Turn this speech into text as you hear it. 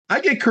I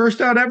get cursed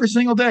out every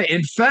single day.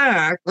 In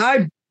fact,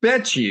 I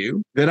bet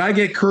you that I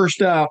get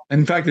cursed out.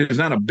 In fact, it's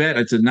not a bet,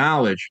 it's a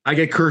knowledge. I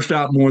get cursed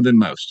out more than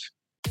most.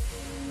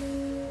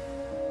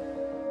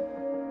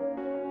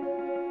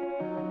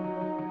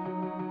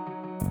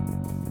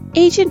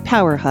 Agent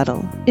Power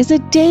Huddle is a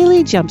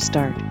daily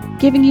jumpstart,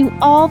 giving you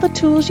all the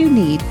tools you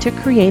need to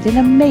create an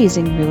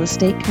amazing real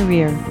estate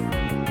career.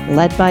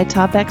 Led by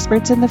top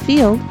experts in the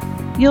field,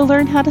 you'll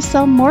learn how to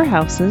sell more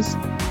houses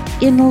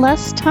in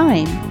less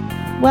time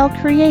while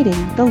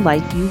creating the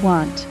life you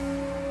want.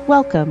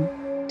 Welcome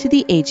to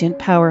the Agent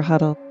Power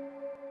Huddle.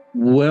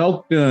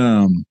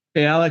 Welcome.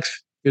 Hey,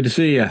 Alex. Good to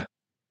see you.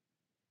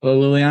 Hello,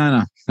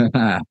 Liliana.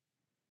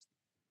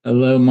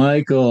 Hello,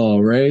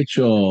 Michael,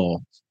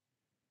 Rachel.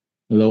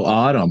 Hello,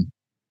 Autumn.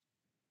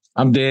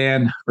 I'm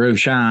Dan,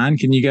 Rochon.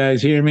 Can you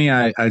guys hear me?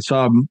 I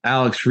saw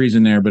Alex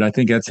freezing there, but I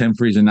think that's him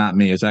freezing, not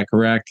me. Is that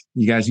correct?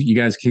 You guys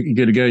good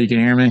to go? You can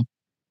hear me?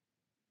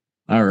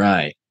 All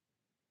right.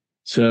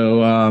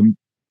 So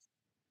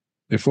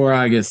before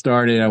I get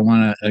started, I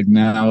want to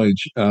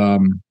acknowledge, I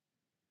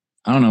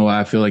don't know why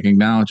I feel like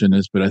acknowledging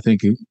this, but I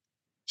think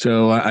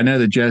so. I know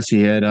that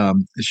Jesse had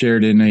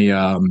shared in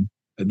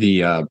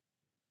the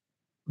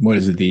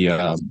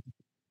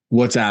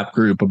WhatsApp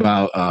group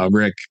about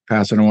Rick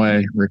passing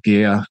away, Rick,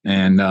 yeah.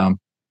 And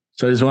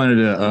so I just wanted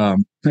to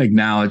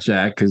acknowledge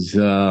that because,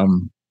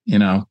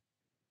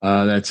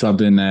 that's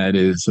something that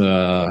is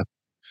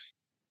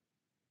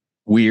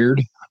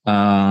weird.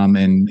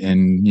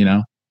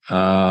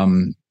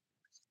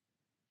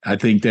 I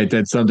think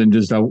that's something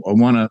just I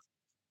want to,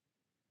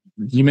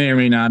 you may or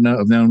may not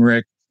have known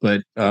Rick,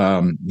 but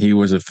he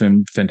was a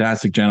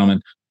fantastic gentleman.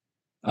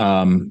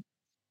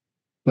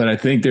 But I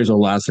think there's a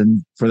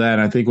lesson for that.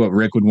 I think what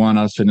Rick would want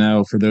us to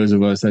know, for those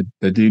of us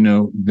that do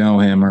know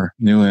him or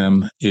knew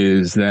him,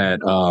 is that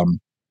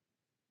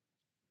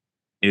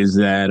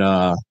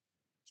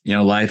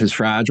life is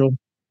fragile.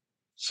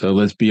 So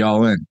let's be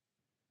all in.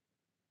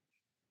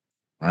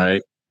 All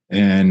right.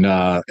 And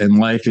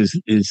life is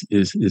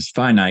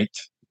finite.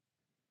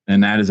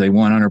 And that is a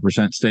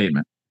 100%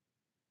 statement.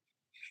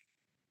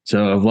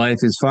 So if life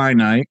is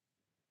finite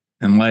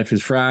and life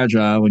is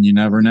fragile, and you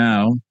never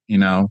know,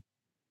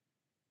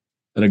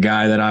 that a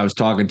guy that I was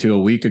talking to a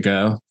week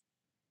ago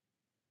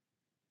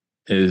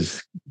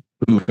is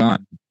moved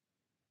on.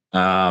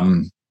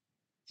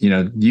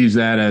 Use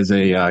that as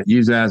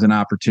an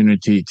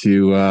opportunity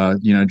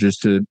to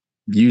just to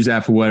use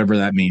that for whatever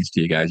that means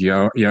to you guys. You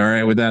all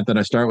right with that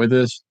I start with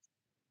this?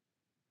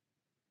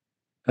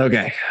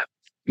 Okay.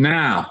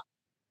 Now,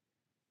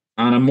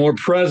 on a more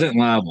present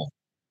level,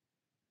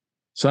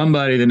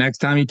 somebody, the next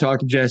time you talk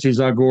to Jesse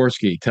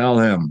Zagorski, tell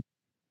him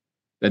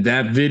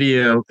that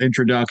video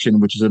introduction,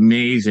 which is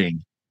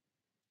amazing.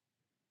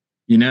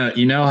 You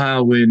know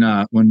how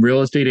when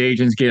real estate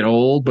agents get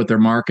old, but their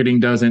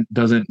marketing doesn't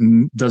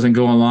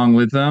go along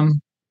with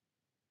them.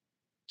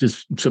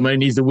 Just somebody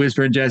needs to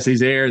whisper in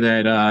Jesse's ear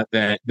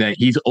that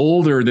he's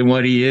older than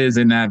what he is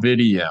in that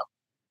video.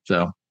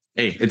 So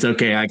hey, it's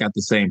okay. I got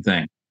the same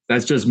thing.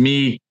 That's just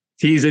me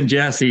teasing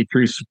Jesse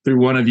through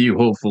one of you,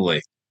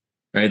 hopefully.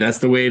 Right? That's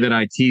the way that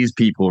I tease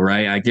people.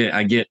 Right? I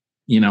get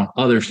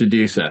others to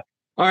do so.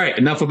 All right,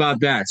 enough about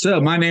that. So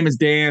my name is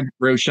Dan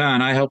Rochon.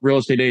 I help real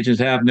estate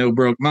agents have no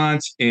broke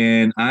months,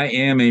 and I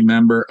am a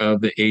member of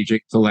the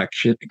Agent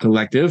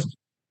Collective.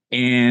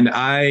 And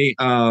I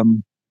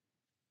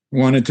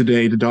wanted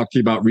today to talk to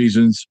you about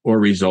reasons or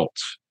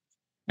results.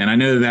 And I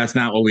know that's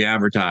not what we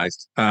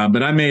advertised,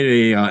 but I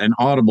made an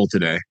audible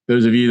today.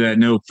 Those of you that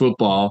know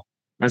football,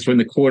 that's when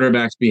the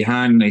quarterback's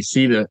behind and they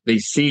see the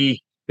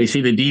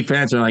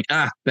defense. They're like,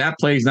 that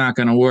play's not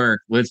going to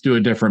work. Let's do a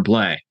different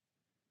play.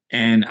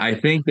 And I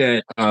think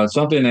that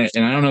something that,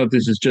 and I don't know if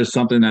this is just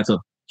something that's a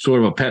sort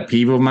of a pet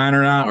peeve of mine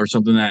or not, or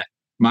something that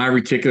my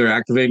reticular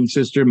activating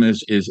system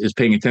is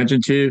paying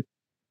attention to,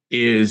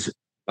 is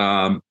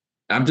I'm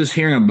just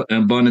hearing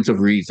an abundance of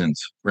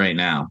reasons right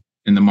now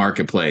in the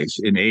marketplace,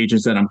 in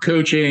agents that I'm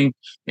coaching,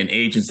 in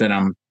agents that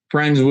I'm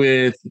friends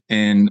with,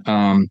 and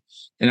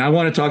I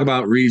want to talk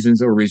about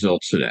reasons or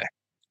results today.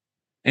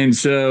 And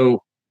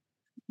so,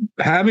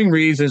 having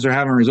reasons or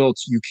having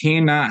results, you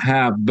cannot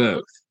have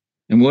both.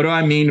 And what do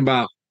I mean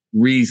about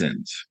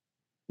reasons?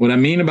 What I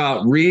mean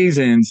about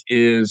reasons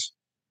is,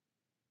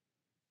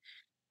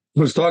 I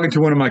was talking to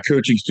one of my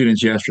coaching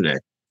students yesterday,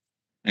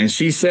 and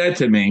she said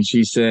to me,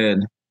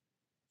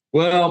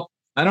 well,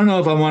 I don't know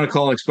if I want to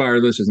call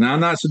expired listings. Now, I'm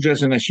not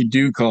suggesting that she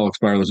do call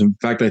expired listings. In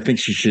fact, I think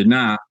she should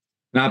not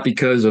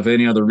because of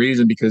any other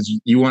reason, because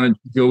you want to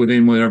go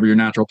within whatever your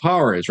natural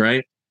power is,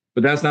 right?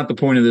 But that's not the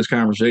point of this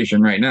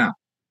conversation right now.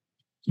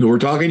 So we're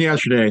talking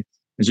yesterday,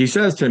 and she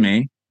says to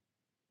me,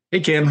 hey,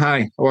 Kim,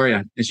 hi, how are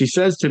you? And she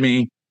says to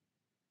me,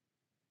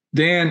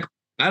 Dan,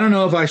 I don't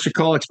know if I should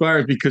call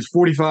expires because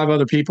 45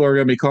 other people are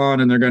going to be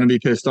calling and they're going to be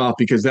pissed off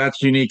because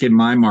that's unique in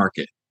my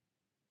market.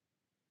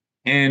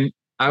 And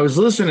I was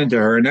listening to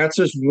her, and that's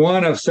just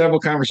one of several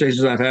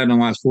conversations I've had in the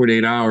last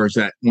 48 hours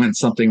that went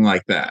something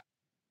like that.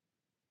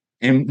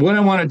 And what I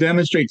want to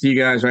demonstrate to you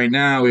guys right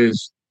now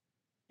is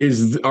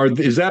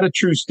that a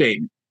true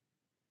statement?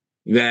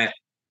 that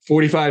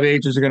 45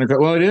 agents are going to go.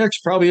 Well, it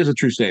probably is a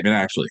true statement,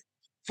 actually.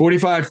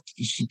 45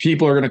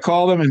 people are going to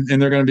call them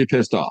and they're going to be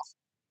pissed off.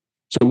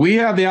 So we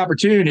have the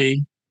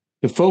opportunity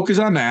to focus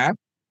on that.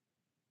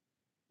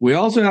 We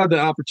also have the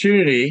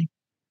opportunity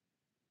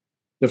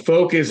to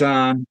focus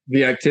on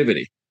the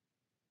activity.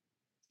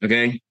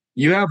 Okay.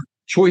 You have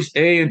choice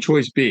A and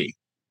choice B.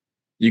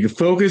 You can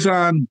focus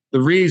on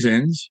the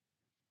reasons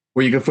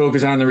or you can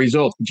focus on the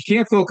results, but you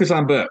can't focus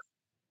on both.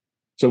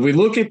 So if we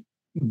look at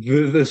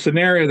the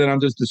scenario that I'm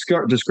just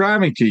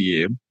describing to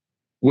you,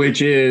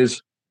 which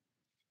is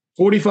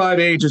 45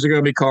 agents are going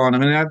to be calling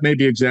them, and that may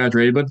be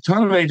exaggerated, but a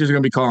ton of agents are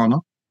going to be calling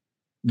them.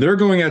 They're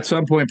going at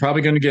some point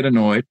probably going to get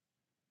annoyed.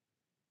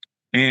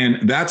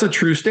 And that's a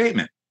true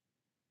statement.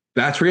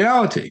 That's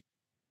reality.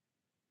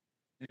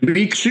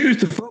 We choose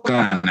to focus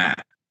on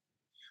that.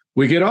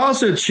 We could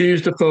also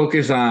choose to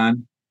focus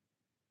on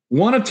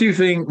one of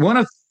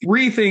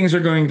three things are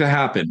going to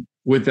happen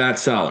with that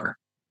seller.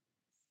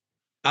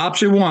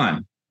 Option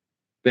one,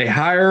 they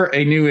hire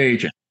a new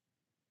agent.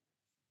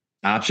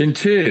 Option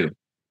two,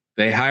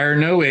 they hire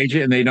no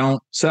agent and they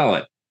don't sell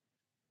it.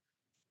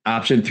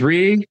 Option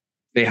three,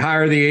 they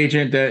hire the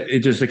agent that it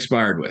just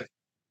expired with.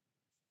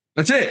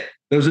 That's it.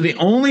 Those are the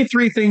only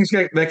three things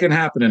that can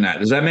happen in that.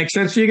 Does that make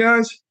sense to you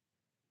guys?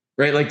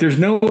 Right? Like there's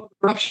no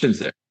options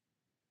there.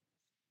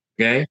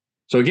 Okay.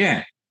 So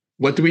again,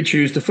 what do we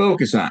choose to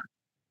focus on?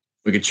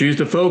 We could choose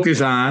to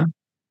focus on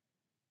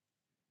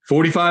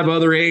 45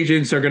 other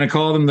agents are going to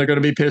call them. They're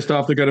going to be pissed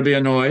off. They're going to be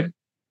annoyed.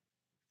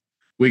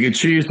 We could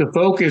choose to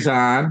focus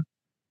on,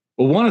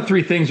 well, one of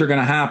three things are going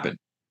to happen.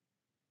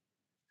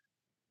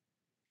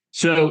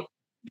 So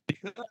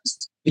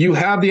because you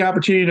have the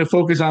opportunity to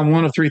focus on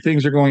one of three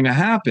things are going to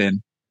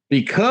happen,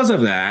 because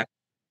of that,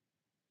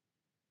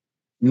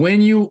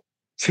 when you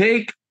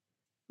take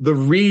the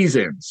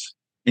reasons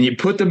and you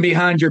put them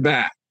behind your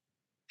back,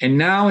 and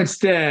now let's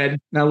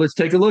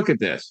take a look at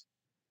this.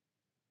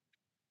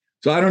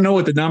 So I don't know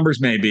what the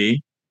numbers may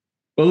be,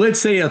 but let's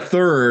say a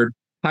third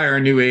hire a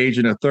new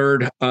agent, a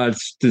third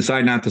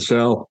decide not to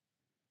sell,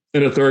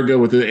 and a third go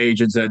with the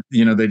agents that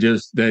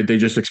they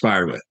just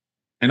expired with.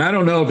 And I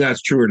don't know if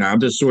that's true or not. I'm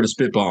just sort of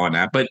spitballing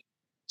that, but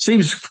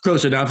seems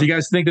close enough. You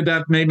guys think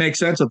that may make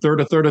sense? A third,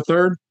 a third, a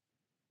third.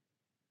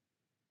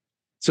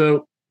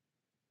 So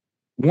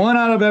one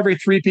out of every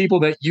three people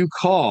that you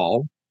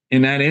call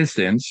in that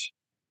instance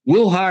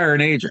will hire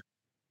an agent,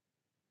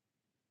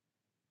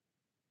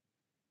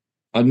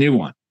 a new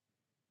one.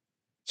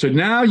 So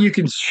now you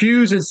can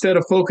choose, instead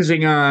of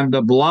focusing on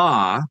the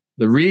blah,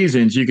 the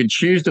reasons, you can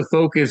choose to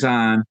focus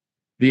on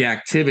the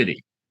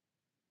activity.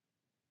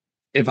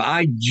 If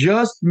I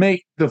just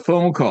make the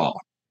phone call,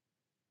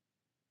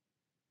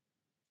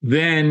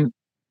 then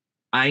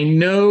I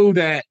know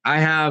that I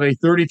have a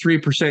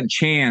 33%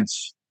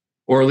 chance,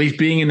 or at least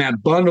being in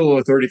that bundle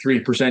of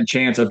 33%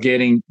 chance of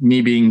getting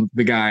me being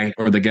the guy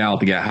or the gal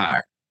to get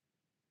hired.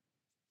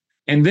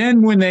 And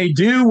then when they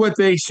do what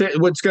they say,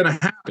 what's going to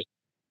happen?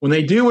 When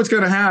they do what's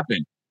going to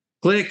happen,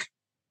 click.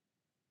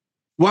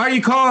 Why are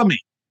you calling me?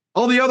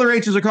 All the other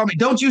agents are calling me.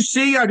 Don't you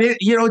see? I did.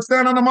 It's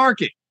not on the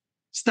market.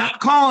 Stop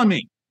calling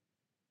me.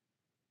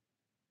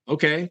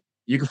 Okay,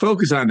 you can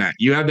focus on that.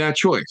 You have that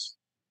choice.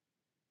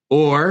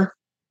 Or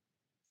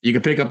you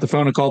can pick up the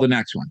phone and call the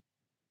next one.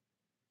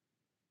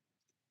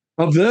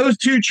 Of those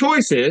two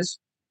choices,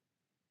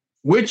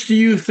 which do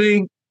you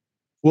think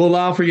will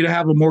allow for you to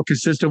have a more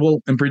consistent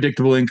and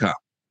predictable income?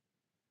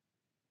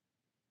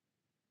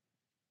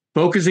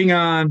 Focusing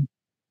on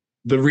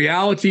the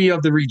reality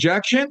of the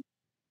rejection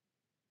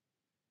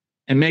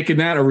and making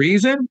that a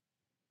reason,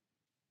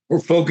 or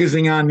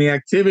focusing on the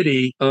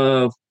activity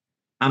of,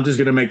 I'm just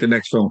going to make the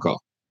next phone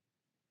call?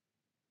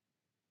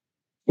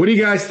 What do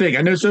you guys think?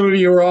 I know some of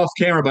you are off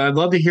camera, but I'd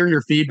love to hear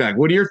your feedback.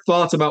 What are your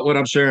thoughts about what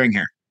I'm sharing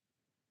here?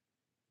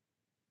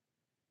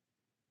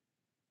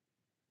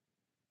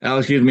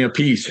 Alex gives me a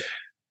piece.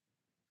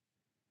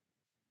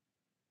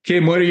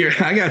 Kim,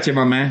 I got you,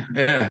 my man.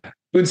 Yeah,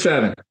 good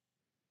seven.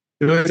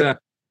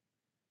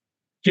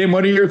 Kim,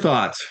 what are your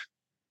thoughts?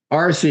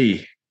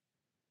 RC,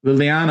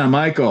 Liliana,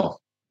 Michael.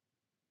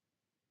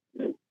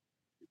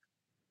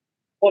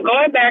 Well,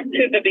 going back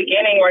to the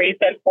beginning where you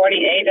said 40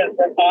 agents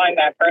were calling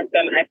that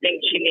person, I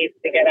think she needs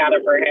to get out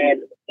of her head.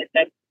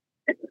 That's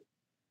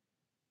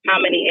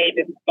how many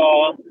agents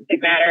call. It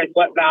matters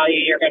what value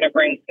you're going to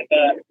bring to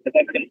the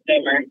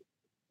consumer.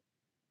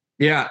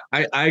 Yeah,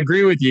 I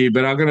agree with you,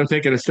 but I'm going to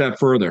take it a step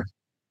further.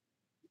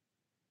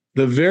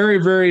 The very,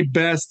 very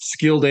best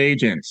skilled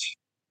agents.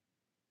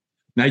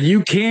 Now,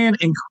 you can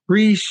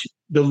increase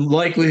the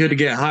likelihood to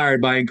get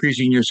hired by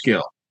increasing your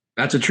skill.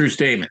 That's a true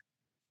statement.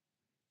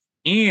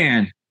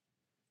 And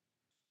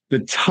the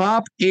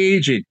top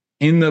agent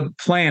in the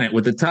planet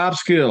with the top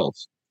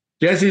skills,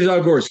 Jesse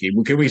Zagorski,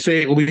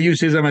 will we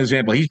use him as an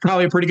example? He's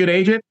probably a pretty good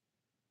agent,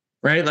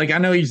 right? Like, I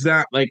know he's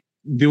not like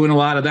doing a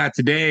lot of that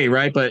today,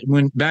 right? But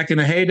back in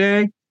the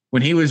heyday,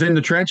 when he was in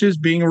the trenches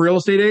being a real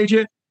estate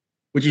agent,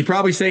 would you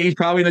probably say he's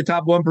probably in the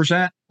top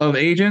 1% of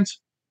agents?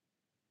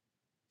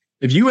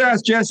 If you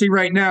ask Jesse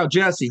right now,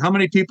 Jesse, how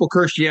many people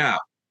cursed you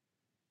out?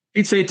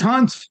 He'd say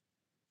tons.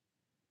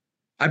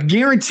 I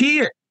guarantee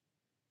it.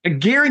 I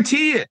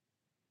guarantee it.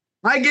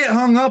 I get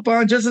hung up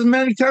on just as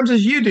many times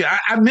as you do.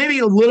 I maybe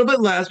a little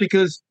bit less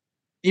because,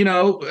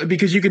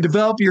 because you can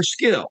develop your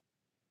skill.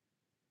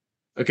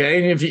 Okay.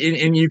 And if you,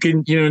 and you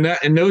can,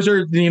 and those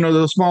are,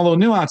 those small little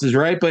nuances,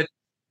 right? But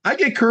I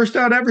get cursed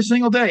out every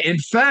single day. In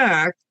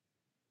fact,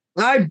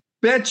 I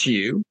bet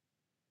you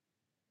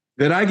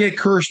that I get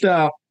cursed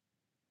out.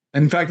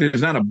 In fact,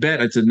 it's not a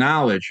bet, it's a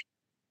knowledge.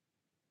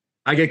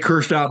 I get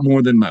cursed out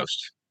more than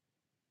most.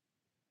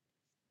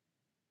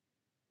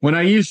 When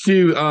I used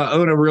to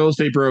own a real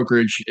estate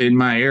brokerage in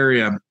my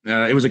area,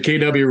 it was a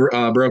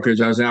KW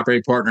brokerage. I was an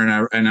operating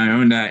partner, and I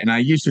owned that. And I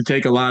used to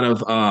take a lot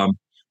of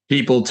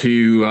people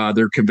to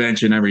their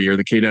convention every year,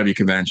 the KW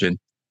convention.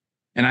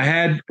 And I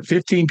had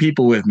 15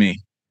 people with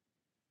me,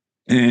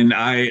 and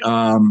I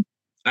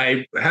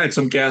had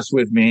some guests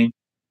with me.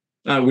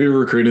 We were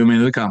recruiting them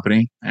into the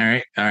company. All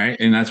right,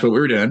 and that's what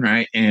we were doing,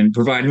 right? And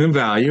providing them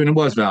value, and it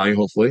was value,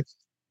 hopefully.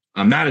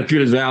 Not as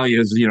good as value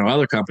as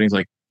other companies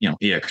like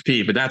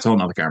EXP, but that's a whole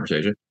nother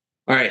conversation.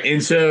 All right,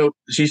 and so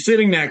she's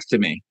sitting next to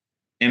me,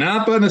 and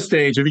up on the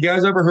stage. Have you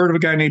guys ever heard of a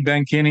guy named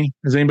Ben Kinney?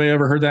 Has anybody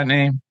ever heard that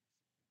name?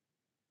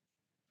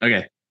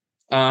 Okay,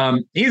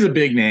 he's a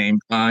big name.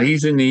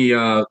 He's in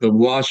the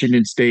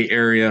Washington State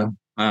area,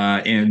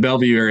 in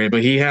Bellevue area,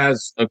 but he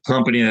has a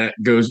company that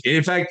goes.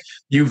 In fact,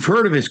 you've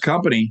heard of his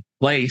company,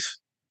 Place.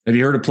 Have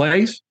you heard of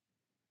Place?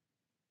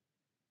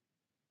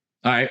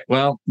 All right,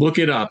 well, look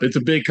it up. It's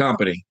a big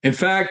company. In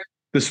fact,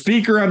 the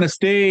speaker on the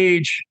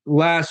stage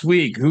last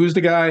week, who's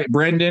the guy?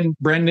 Brendan,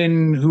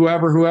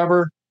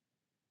 whoever.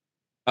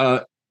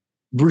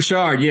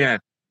 Bouchard, yeah.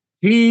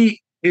 He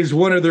is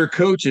one of their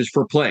coaches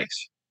for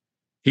Place.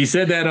 He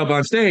said that up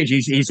on stage.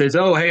 He says,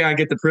 "Oh, hey, I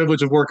get the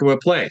privilege of working with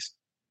Place."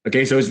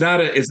 Okay, so it's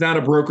not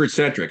a brokerage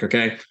centric.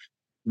 Okay,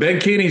 Ben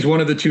Kinney's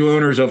one of the two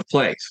owners of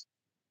Place.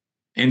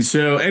 And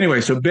so anyway,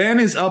 so Ben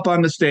is up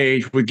on the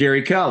stage with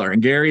Gary Keller,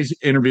 and Gary's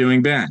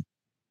interviewing Ben.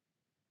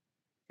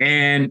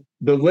 And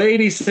the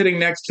lady sitting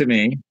next to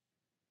me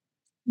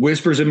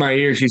whispers in my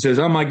ear. She says,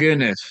 "Oh my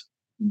goodness,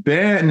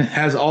 Ben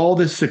has all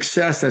this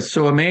success. That's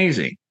so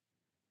amazing."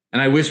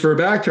 And I whisper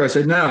back to her. I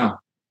said, "No,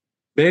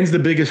 Ben's the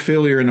biggest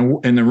failure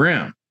in the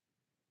room."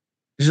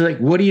 She's like,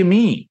 "What do you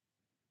mean?"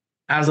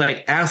 I was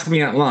like, "Ask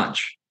me at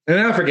lunch." And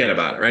then I forget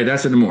about it, right?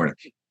 That's in the morning.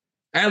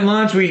 At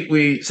lunch,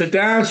 we sit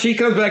down. She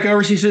comes back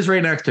over. She sits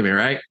right next to me,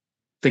 right? I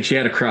think she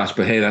had a crush,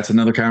 but hey, that's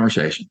another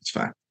conversation. It's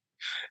fine.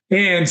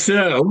 And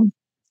so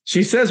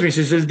she says to me,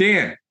 she says,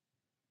 "Dan,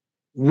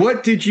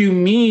 what did you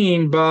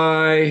mean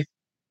by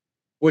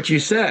what you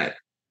said?"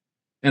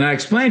 And I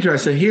explained to her, I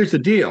said, "Here's the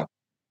deal.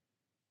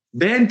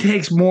 Ben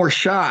takes more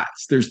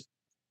shots. There's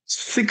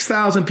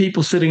 6,000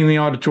 people sitting in the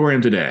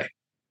auditorium today.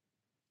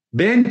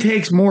 Ben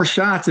takes more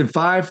shots than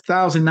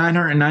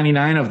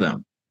 5,999 of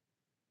them,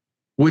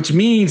 which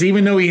means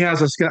even though he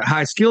has a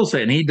high skill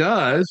set, and he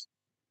does,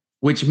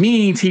 which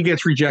means he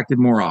gets rejected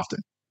more often."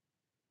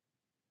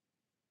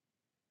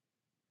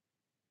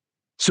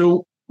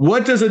 So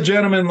what does a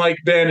gentleman like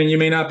Ben, and you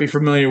may not be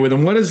familiar with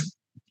him, what is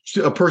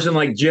a person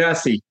like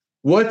Jesse,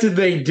 what do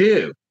they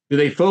do? Do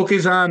they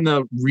focus on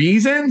the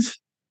reasons,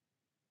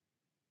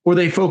 or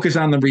they focus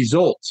on the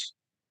results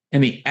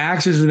and the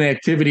actions and the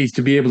activities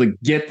to be able to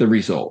get the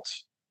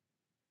results?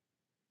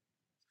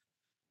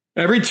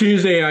 Every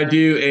Tuesday, I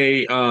do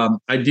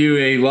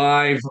a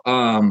live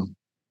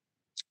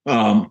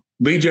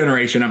lead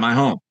generation at my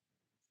home.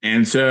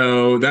 And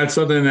so that's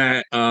something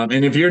that,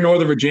 and if you're in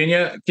Northern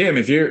Virginia, Kim,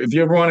 if you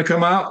ever want to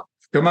come on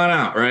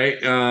out, right?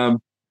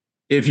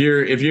 If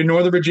you're in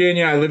Northern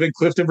Virginia, I live in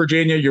Clifton,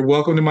 Virginia. You're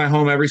welcome to my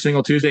home every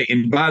single Tuesday.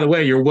 And by the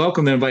way, you're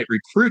welcome to invite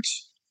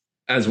recruits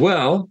as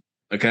well,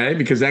 okay?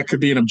 Because that could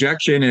be an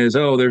objection: is,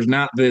 "Oh, there's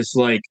not this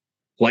like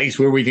place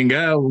where we can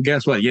go." Well,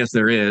 guess what? Yes,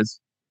 there is,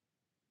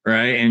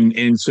 right?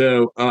 And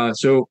so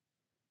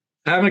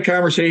having a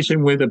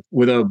conversation with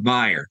a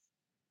buyer,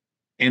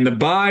 and the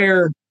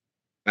buyer.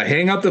 I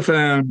hang up the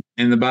phone,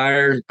 and the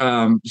buyer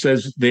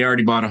says they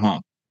already bought a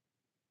home.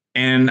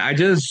 And I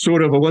just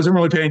I wasn't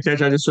really paying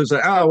attention. I just sort of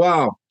said, "Oh,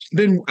 wow.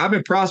 I've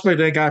been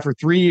prospecting that guy for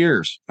 3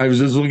 years. I was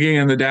just looking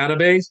in the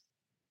database,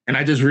 and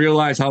I just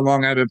realized how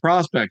long I've been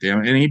prospecting him."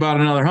 And he bought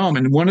another home.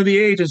 And one of the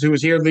agents who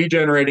was here lead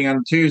generating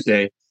on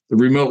Tuesday, the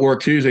remote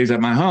work Tuesdays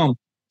at my home,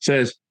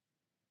 says,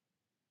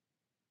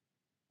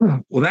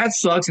 "Well, that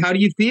sucks. How do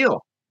you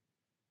feel?"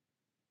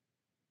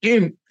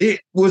 And it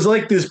was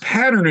like this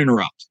pattern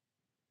interrupt.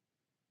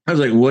 I was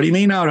like, "What do you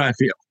mean? How do I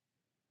feel?"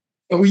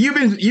 "Oh,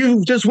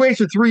 you just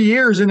wasted 3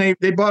 years, and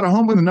they bought a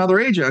home with another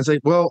agent." I was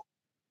like, "Well,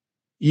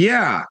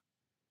 yeah."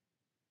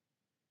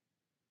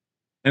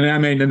 And then I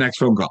made the next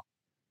phone call.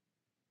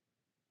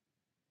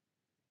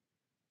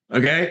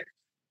 Okay?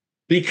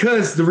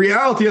 Because the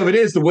reality of it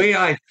is, the way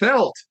I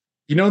felt,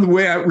 the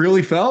way I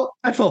really felt?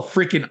 I felt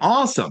freaking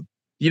awesome.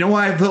 You know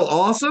why I felt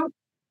awesome?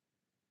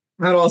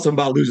 Not awesome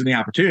about losing the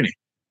opportunity.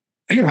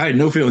 I had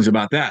no feelings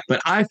about that, but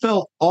I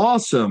felt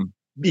awesome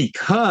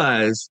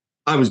because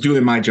I was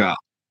doing my job.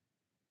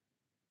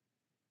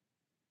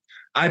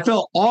 I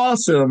felt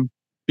awesome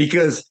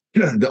because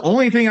The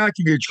only thing I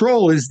can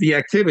control is the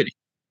activity.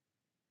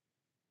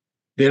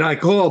 Did I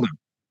call them?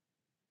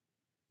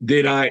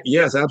 Did I?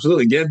 Yes,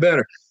 absolutely. Get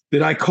better.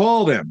 Did I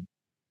call them?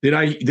 Did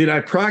I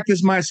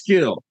practice my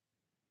skill?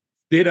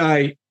 Did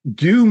I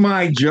do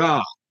my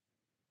job?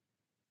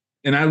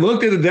 And I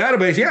looked at the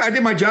database. Yeah, I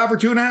did my job for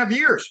 2.5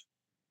 years.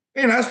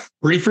 And that's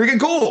pretty freaking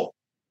cool.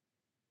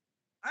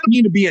 I don't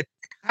need to be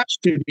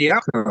attached to the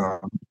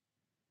outcome.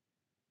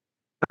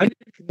 I need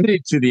to be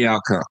committed to the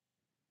outcome.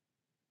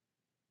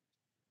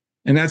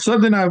 And that's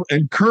something I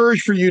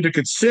encourage for you to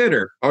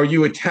consider. Are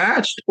you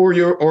attached or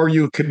are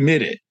you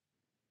committed?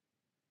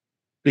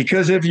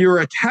 Because if you're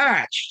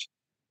attached,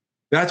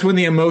 that's when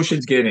the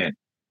emotions get in.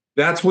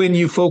 That's when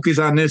you focus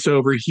on this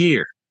over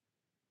here.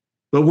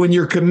 But when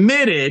you're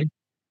committed,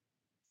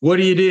 what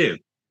do?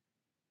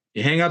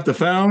 You hang up the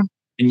phone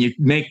and you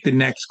make the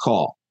next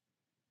call.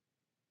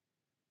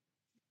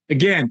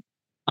 Again,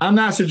 I'm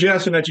not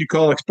suggesting that you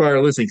call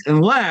expired listings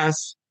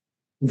unless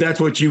that's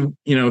what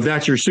if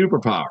that's your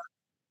superpower.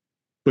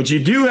 But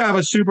you do have a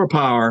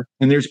superpower,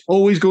 and there's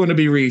always going to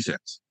be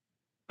reasons.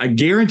 I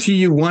guarantee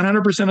you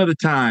 100% of the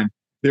time,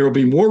 there will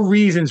be more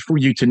reasons for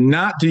you to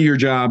not do your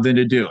job than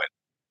to do it.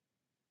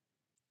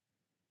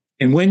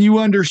 And when you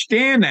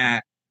understand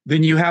that,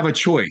 then you have a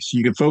choice.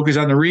 You can focus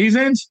on the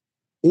reasons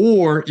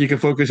or you can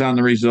focus on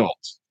the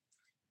results.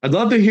 I'd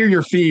love to hear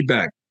your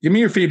feedback. Give me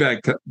your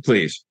feedback,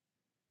 please.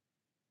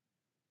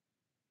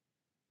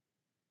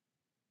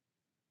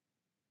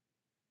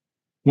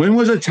 When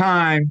was a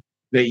time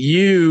that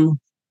you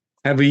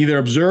have either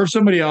observed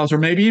somebody else or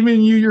maybe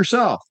even you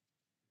yourself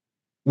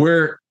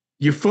where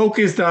you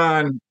focused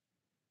on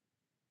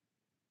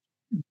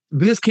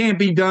this can't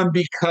be done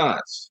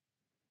because,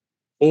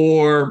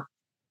 or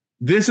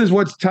this is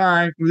what's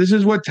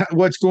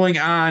going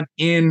on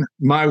in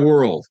my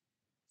world?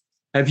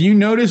 Have you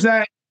noticed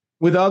that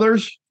with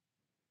others?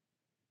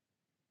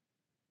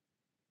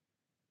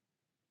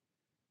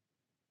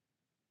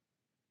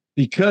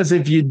 Because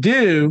if you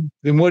do,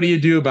 then what do you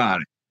do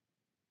about it?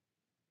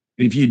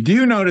 If you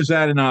do notice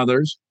that in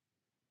others,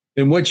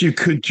 then what you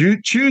could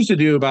choose to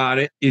do about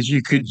it is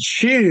you could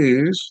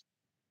choose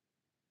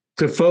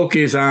to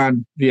focus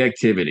on the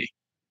activity.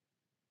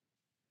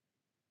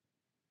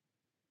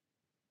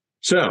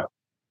 So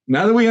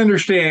now that we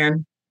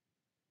understand,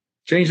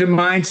 change the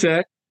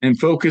mindset and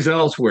focus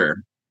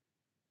elsewhere.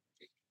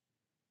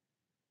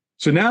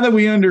 So now that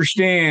we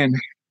understand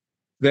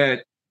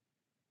that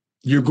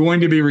you're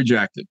going to be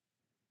rejected,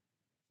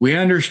 we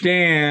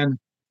understand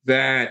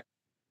that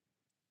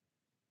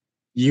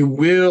you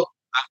will.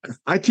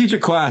 I teach a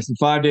class, the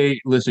 5-day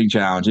listing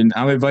challenge, and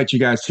I'll invite you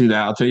guys to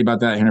that. I'll tell you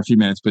about that in a few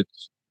minutes. But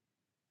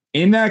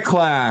in that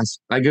class,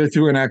 I go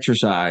through an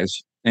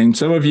exercise, and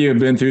some of you have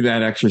been through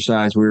that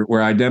exercise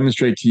where I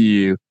demonstrate to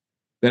you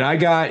that I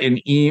got an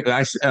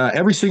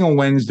every single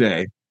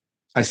Wednesday,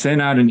 I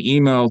send out an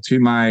email to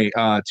my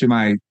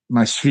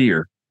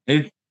sphere.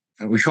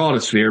 We call it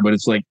a sphere, but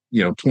it's like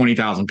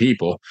 20,000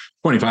 people,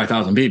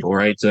 25,000 people,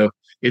 right? So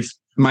it's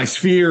my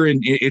sphere, and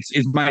it's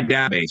my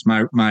database.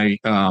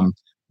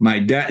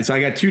 So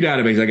I got two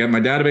databases. I got my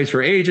database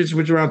for agents,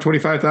 which is around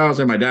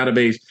 25,000. My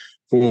database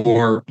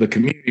for the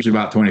community is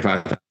about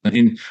 25,000.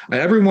 And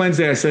every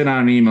Wednesday, I send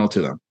out an email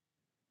to them.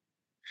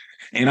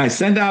 And I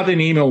sent out an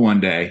email one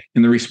day,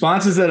 and the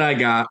responses that I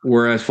got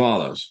were as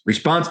follows.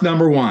 Response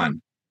number one: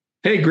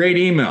 "Hey, great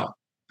email."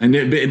 And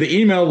the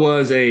email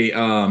was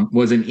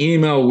an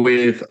email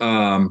with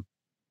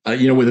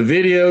with a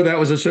video that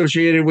was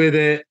associated with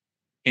it,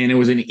 and it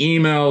was an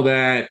email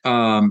that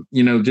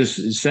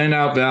just send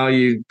out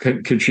value,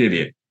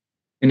 contribute.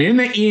 And in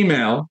the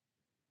email,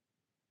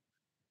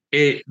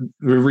 the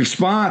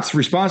response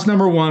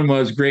number one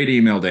was "Great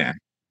email, Dan."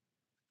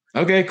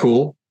 Okay,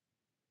 cool.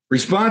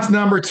 Response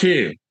number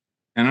two,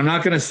 and I'm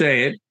not going to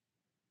say it,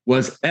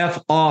 was "F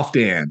off,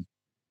 Dan."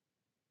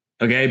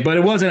 Okay, but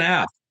it wasn't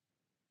F.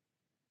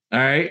 All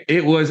right,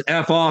 it was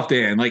 "F off,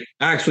 Dan." Like,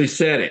 I actually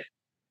said it.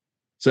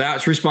 So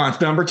that's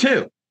response number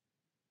two.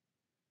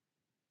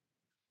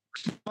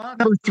 Response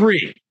number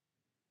three: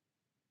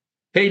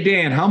 "Hey,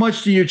 Dan, how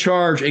much do you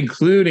charge,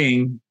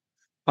 including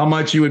how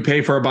much you would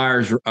pay for a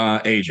buyer's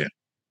agent?"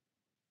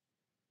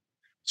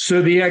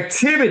 So the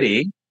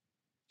activity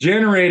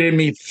generated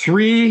me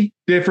three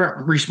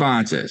different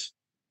responses.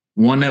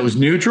 One that was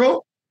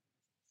neutral,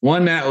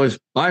 one that was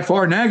by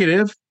far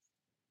negative,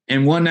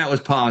 and one that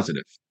was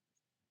positive.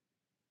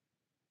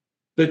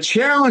 The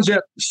challenge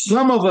that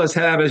some of us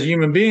have as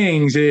human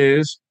beings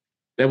is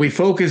that we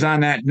focus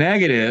on that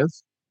negative.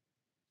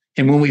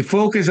 And when we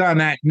focus on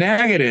that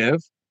negative,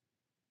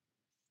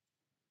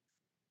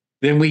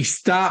 then we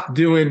stop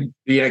doing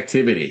the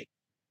activity.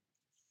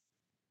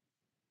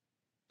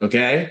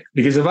 Okay?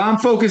 Because if I'm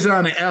focused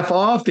on the F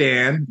off,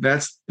 Dan,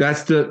 that's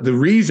the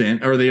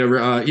reason, or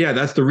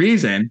that's the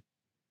reason.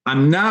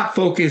 I'm not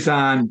focused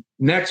on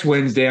next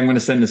Wednesday, I'm going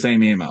to send the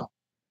same email.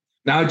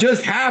 Now, it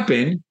just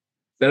happened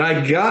that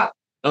I got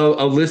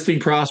a listing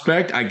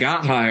prospect. I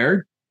got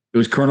hired. It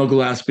was Colonel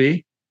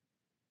Gillespie.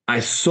 I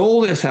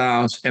sold his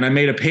house, and I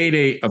made a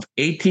payday of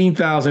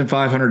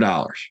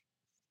 $18,500.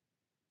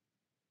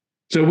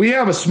 So we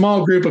have a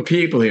small group of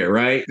people here,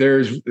 right?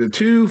 There's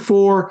 2,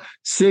 4,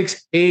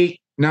 6,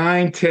 8,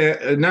 9,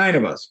 10, 9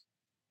 of us.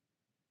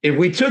 If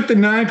we took the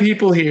 9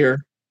 people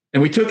here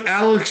and we took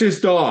Alex's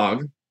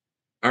dog,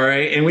 all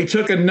right, and we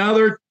took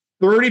another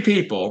 30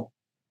 people,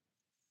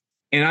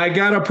 and I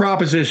got a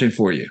proposition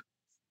for you.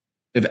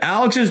 If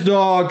Alex's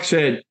dog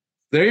said,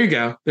 there you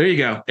go.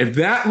 If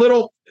that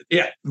little,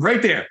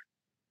 right there.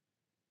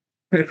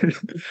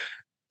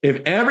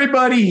 If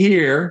everybody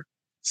here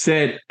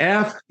said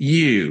F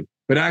you,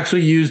 but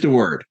actually used the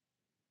word,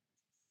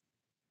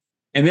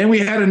 and then we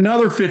had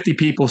another 50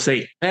 people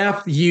say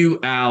F you,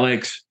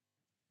 Alex,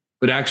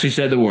 but actually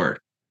said the word.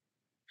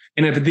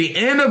 And if at the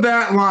end of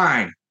that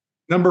line,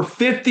 number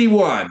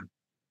 51,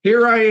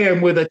 here I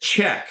am with a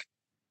check,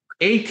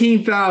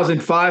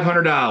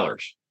 $18,500.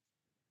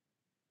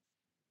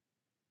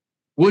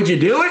 Would you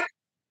do it?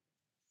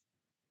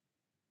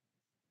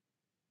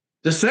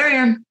 Just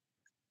saying.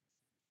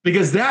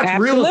 Because that's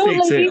Absolutely.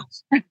 real estate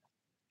sales.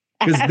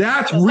 Because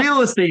that's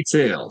real estate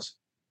sales.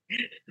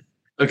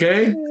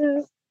 Okay?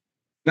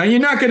 Now, you're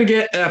not going to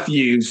get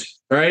FUs,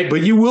 right?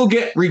 But you will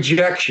get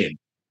rejection.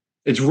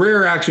 It's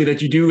rare, actually,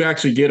 that you do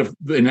actually get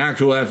an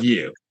actual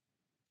FU.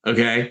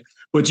 Okay?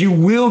 But you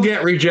will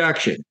get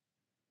rejection.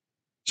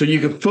 So you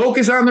can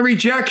focus on the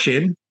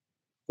rejection,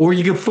 or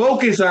you can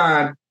focus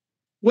on,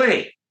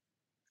 wait,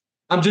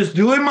 I'm just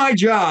doing my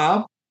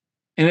job,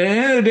 and at the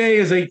end of the day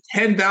is a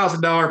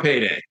 $10,000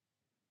 payday.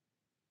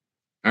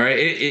 All right,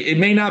 it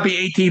may not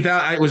be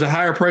 $18,000. It was a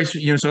higher price,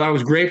 so I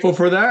was grateful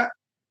for that.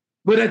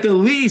 But at the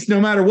least, no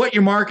matter what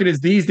your market is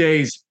these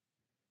days,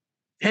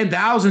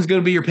 $10,000 is going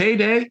to be your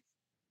payday.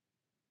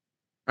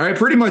 All right,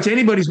 pretty much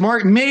anybody's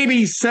market,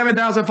 maybe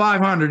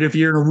 $7,500 if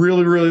you're in a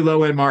really, really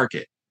low end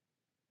market.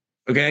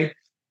 Okay,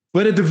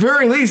 but at the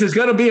very least, it's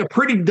going to be a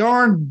pretty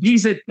darn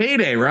decent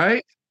payday,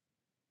 right?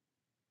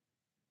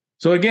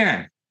 So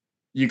again,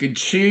 you can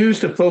choose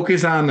to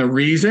focus on the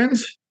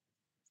reasons.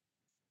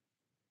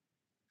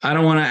 I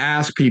don't want to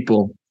ask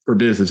people for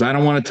business. I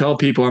don't want to tell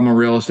people I'm a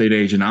real estate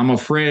agent. I'm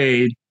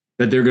afraid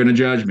that they're going to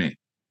judge me.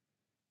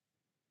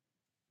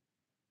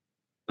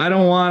 I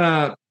don't want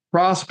to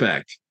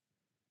prospect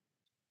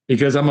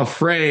because I'm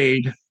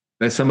afraid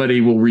that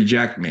somebody will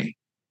reject me.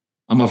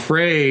 I'm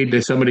afraid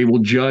that somebody will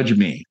judge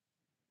me.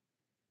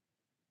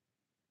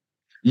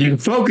 You can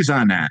focus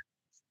on that.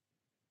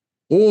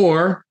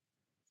 Or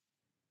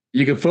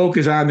you can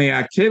focus on the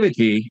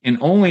activity and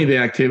only the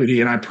activity.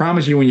 And I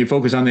promise you, when you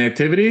focus on the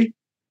activity,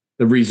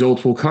 the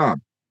results will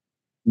come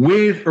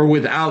with or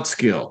without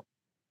skill.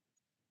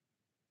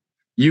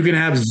 You can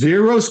have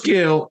zero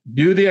skill,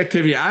 do the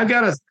activity.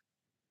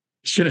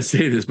 Shouldn't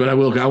say this, but I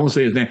will. I won't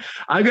say his name.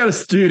 I've got a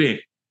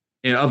student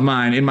of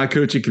mine in my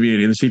coaching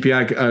community, in the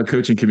CPI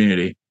coaching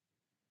community,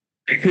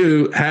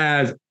 who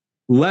has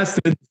less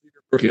than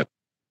zero skill.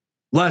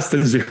 Less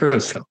than zero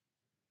skill.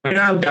 And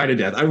I would die to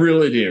death. I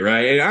really do,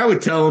 right? And I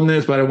would tell him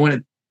this, but I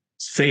wouldn't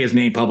say his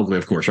name publicly,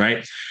 of course,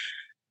 right?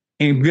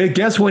 And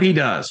guess what he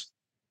does?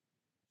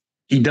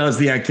 He does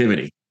the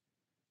activity.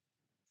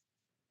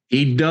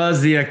 He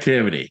does the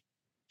activity.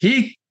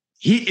 He.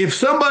 If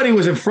somebody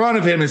was in front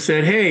of him and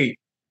said, "Hey,"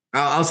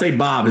 I'll say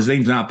Bob. His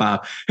name's not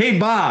Bob. "Hey,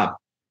 Bob,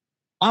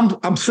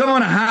 I'm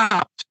selling a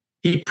house."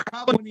 He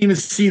probably wouldn't even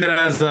see that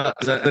as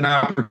an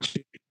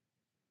opportunity.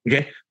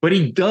 Okay, but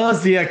he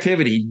does the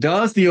activity. He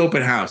does the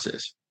open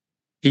houses.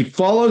 He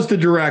follows the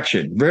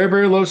direction. Very,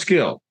 very low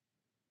skill,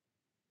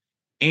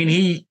 and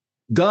he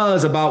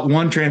does about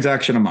one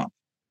transaction a month.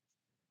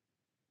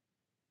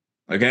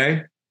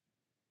 Okay,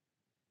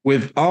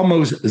 with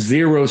almost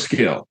zero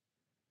skill,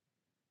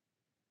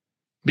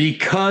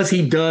 because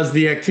he does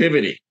the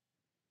activity.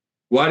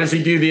 Why does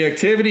he do the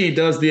activity? He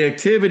does the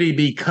activity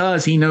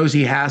because he knows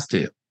he has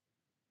to.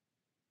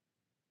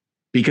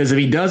 Because if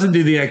he doesn't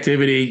do the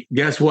activity,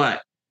 guess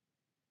what?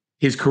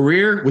 His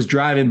career was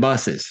driving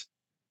buses.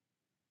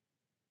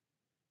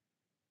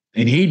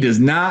 And he does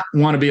not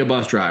want to be a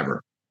bus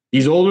driver.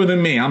 He's older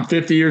than me. I'm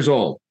 50 years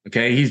old.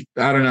 Okay.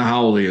 I don't know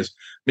how old he is.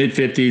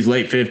 Mid-50s,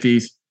 late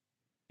 50s.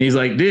 He's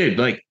like, dude,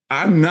 like,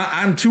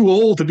 I'm too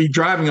old to be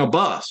driving a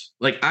bus.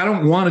 Like, I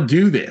don't want to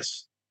do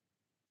this.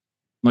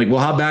 I'm like, well,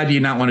 how bad do you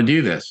not want to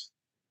do this?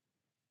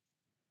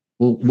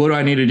 Well, what do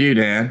I need to do,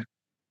 Dan?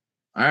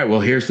 All right,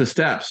 well, here's the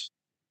steps.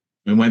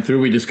 We went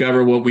through, we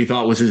discovered what we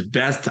thought was his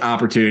best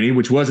opportunity,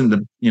 which wasn't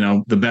the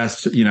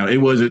best,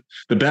 it wasn't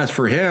the best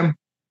for him,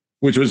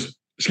 which was,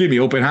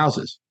 open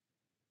houses.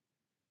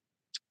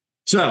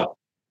 So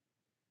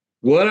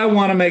what I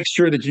want to make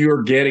sure that you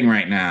are getting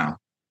right now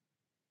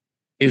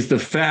is the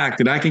fact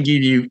that I can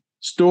give you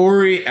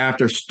story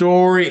after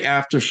story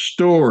after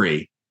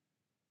story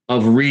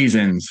of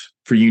reasons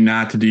for you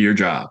not to do your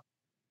job.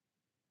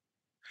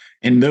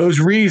 And those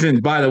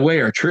reasons, by the way,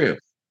 are true.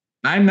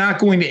 I'm not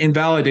going to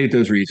invalidate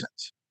those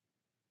reasons.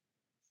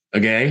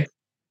 Okay?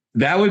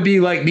 That would be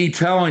like me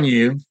telling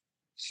you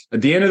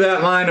at the end of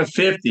that line of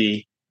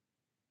 50,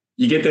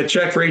 you get that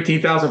check for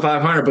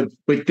 $18,500,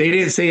 but they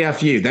didn't say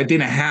F you. That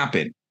didn't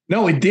happen.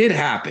 No, it did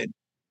happen.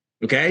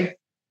 Okay?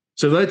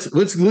 So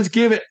let's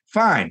give it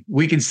fine.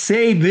 We can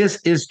say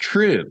this is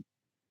true.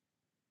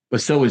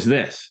 but so is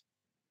this.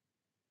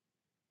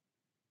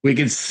 We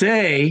could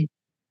say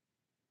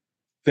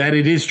that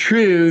it is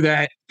true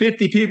that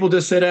 50 people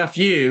just said F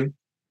you,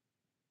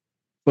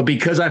 but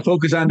because I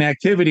focus on the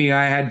activity,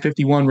 I had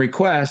 51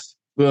 requests,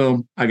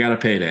 boom, I got a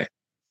payday.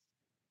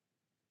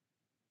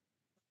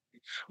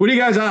 What do you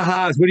guys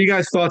ahas? What do you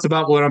guys thoughts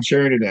about what I'm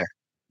sharing today?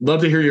 Love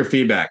to hear your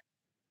feedback.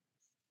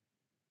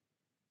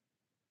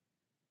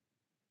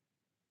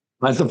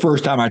 That's the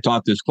first time I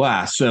taught this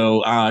class.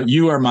 So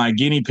you are my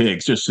guinea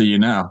pigs, just so you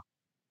know.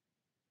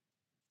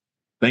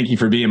 Thank you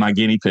for being my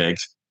guinea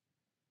pigs.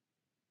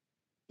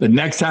 The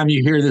next time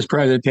you hear this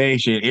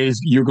presentation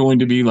you're going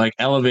to be like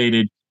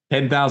elevated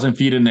 10,000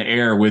 feet in the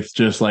air with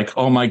just like,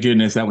 oh my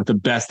goodness, that was the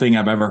best thing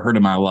I've ever heard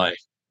in my life.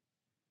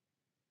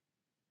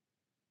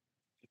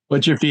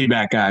 What's your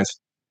feedback, guys?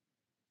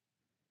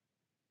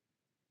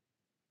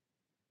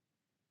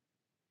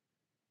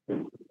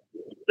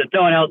 So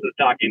someone else is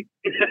talking.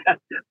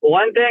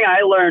 One thing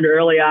I learned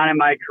early on in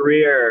my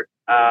career,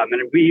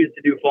 and we used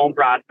to do phone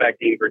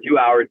prospecting for 2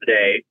 hours a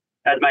day.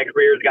 As my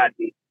career's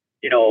gotten,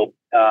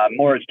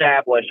 more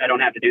established, I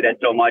don't have to do that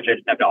so much. I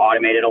just have to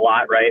automate it a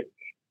lot, right?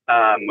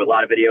 With a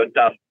lot of video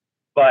stuff.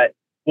 But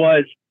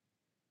was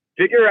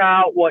figure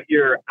out what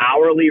your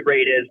hourly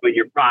rate is when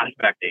you're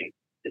prospecting.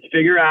 Just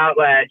figure out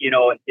that,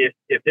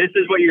 if this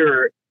is what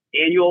your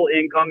annual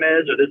income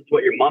is, or this is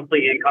what your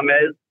monthly income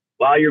is,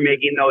 while you're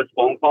making those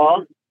phone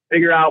calls,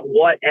 figure out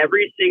what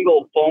every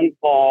single phone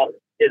call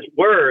is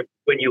worth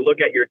when you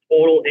look at your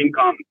total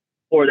income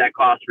for that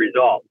cost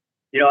result.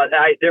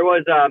 There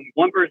was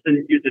one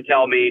person used to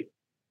tell me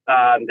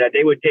that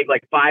they would take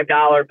like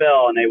 $5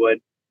 bill and they would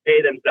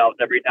pay themselves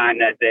every time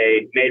that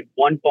they made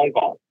one phone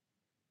call.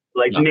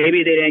 Like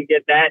maybe they didn't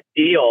get that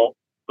deal,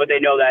 but they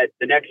know that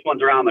the next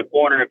one's around the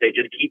corner. If they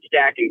just keep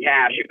stacking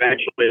cash,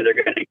 eventually they're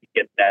going to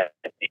get that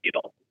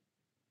deal.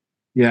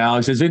 Yeah,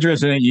 Alex, it's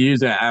interesting that you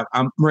use that.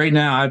 I'm right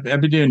now. I've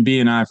been doing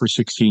B&I for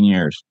 16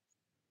 years,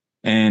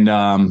 and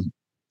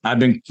I've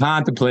been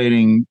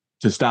contemplating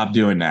to stop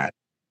doing that.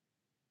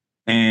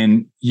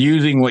 And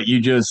using what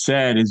you just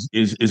said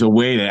is a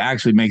way that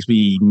actually makes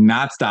me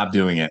not stop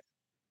doing it,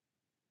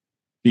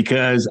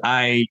 because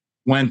I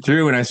went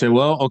through and I said,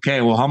 well,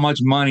 how much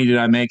money did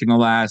I make in the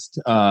last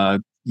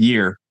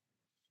year?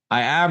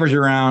 I average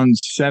around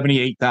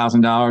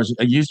 $78,000.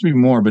 It used to be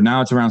more, but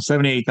now it's around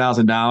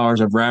 $78,000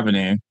 of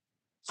revenue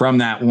from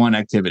that one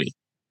activity.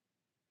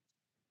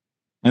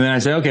 And then I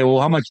say, okay, well,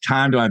 how much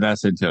time do I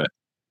invest into it?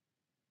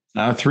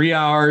 3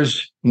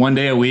 hours, 1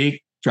 day a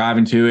week,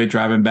 driving to it,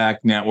 driving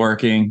back,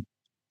 networking,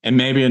 and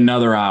maybe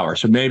another hour.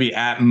 So maybe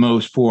at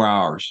most 4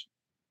 hours.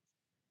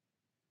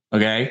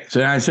 Okay. So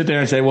then I sit there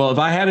and say, well, if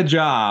I had a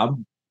job,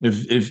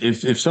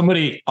 if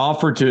somebody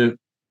offered to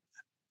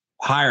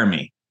hire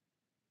me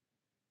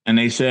and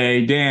they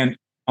say, Dan,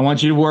 I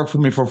want you to work for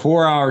me for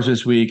 4 hours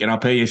this week and I'll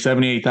pay you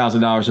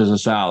 $78,000 as a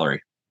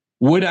salary,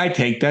 would I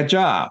take that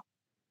job?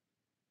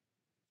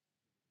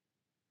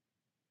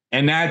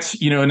 And that's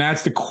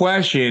the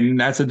question.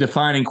 That's a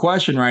defining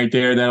question right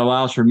there that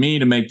allows for me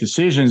to make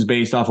decisions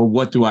based off of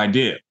what do I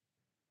do?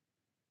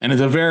 And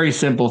it's a very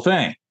simple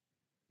thing.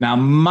 Now,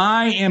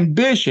 my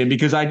ambition,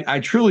 because I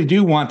truly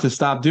do want to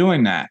stop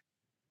doing that.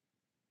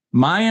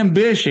 My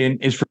ambition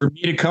is for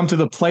me to come to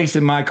the place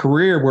in my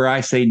career where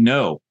I say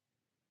no.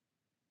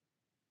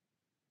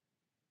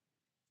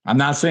 I'm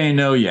not saying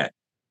no yet.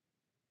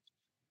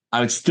 I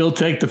would still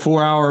take the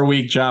 4 hour a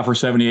week job for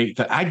 78.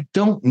 I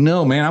don't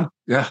know, man.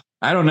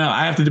 I don't know.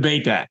 I have to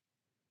debate that.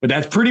 But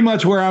that's pretty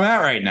much where I'm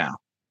at right now.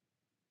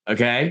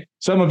 Okay.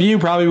 Some of you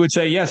probably would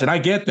say yes. And I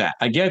get that.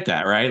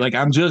 Right? Like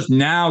I'm just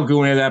now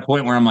going to that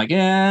point where I'm like,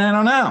 I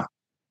don't know.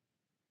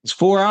 Is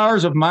 4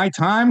 hours of my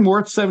time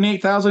worth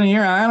 $78,000 a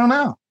year? I don't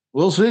know.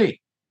 We'll see.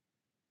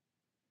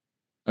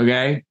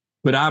 Okay.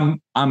 But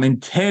I'm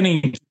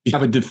intending to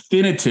have a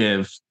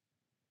definitive,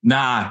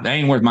 that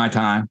ain't worth my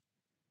time.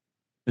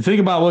 And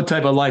think about what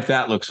type of life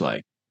that looks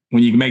like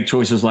when you make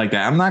choices like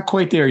that. I'm not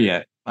quite there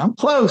yet. I'm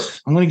close.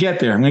 I'm going to get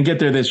there. I'm going to get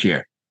there this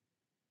year.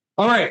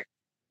 All right.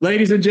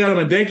 Ladies and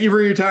gentlemen, thank you for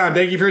your time.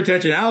 Thank you for your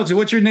attention. Alex,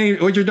 what's your name?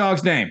 What's your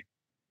dog's name?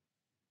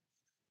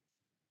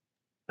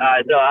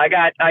 So I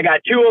got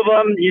two of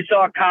them. You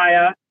saw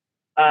Kaya.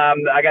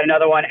 I got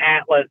another one,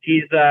 Atlas.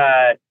 He's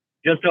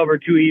just over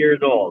 2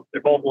 years old.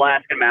 They're both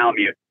Alaskan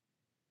Malamute.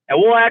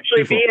 And we'll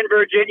actually be in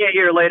Virginia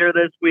here later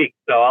this week.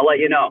 So I'll let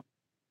you know.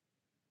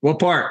 What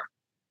part?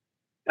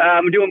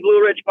 I'm doing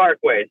Blue Ridge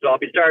Parkway. So I'll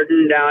be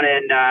starting down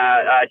in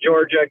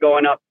Georgia,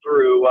 going up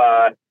through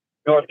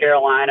North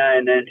Carolina,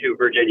 and then to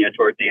Virginia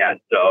towards the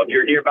end. So if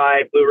you're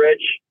nearby Blue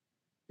Ridge.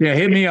 Yeah,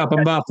 hit me up. I'm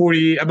about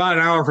an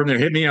hour from there.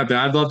 Hit me up there.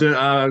 I'd love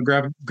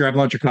to grab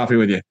lunch or coffee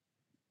with you.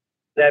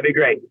 That'd be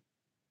great.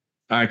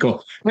 All right,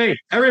 cool. Hey,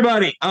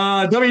 everybody,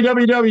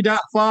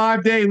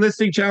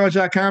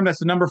 www.5daylistingchallenge.com. That's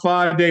the number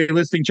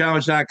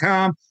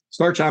 5daylistingchallenge.com.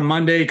 Starts on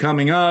Monday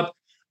coming up.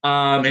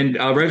 And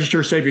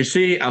register, save your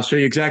seat. I'll show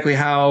you exactly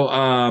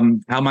how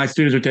my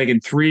students are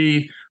taking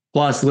 3+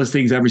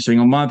 listings every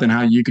single month and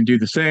how you can do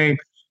the same.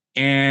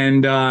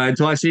 And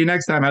until I see you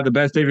next time, have the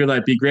best day of your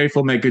life. Be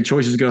grateful, make good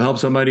choices, go help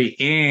somebody,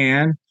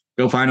 and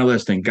Go find a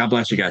listing. God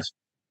bless you guys.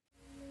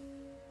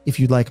 If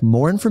you'd like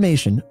more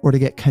information or to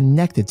get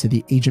connected to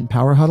the Agent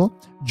Power Huddle,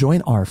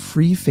 join our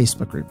free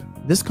Facebook group.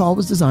 This call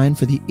was designed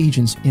for the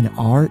agents in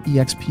our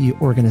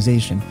EXP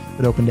organization,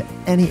 but open to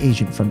any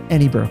agent from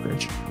any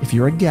brokerage. If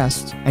you're a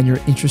guest and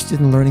you're interested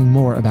in learning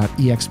more about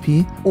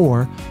EXP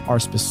or our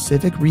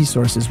specific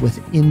resources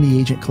within the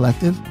Agent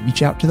Collective,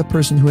 reach out to the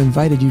person who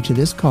invited you to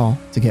this call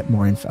to get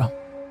more info.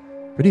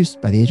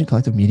 Produced by the Agent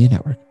Collective Media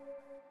Network.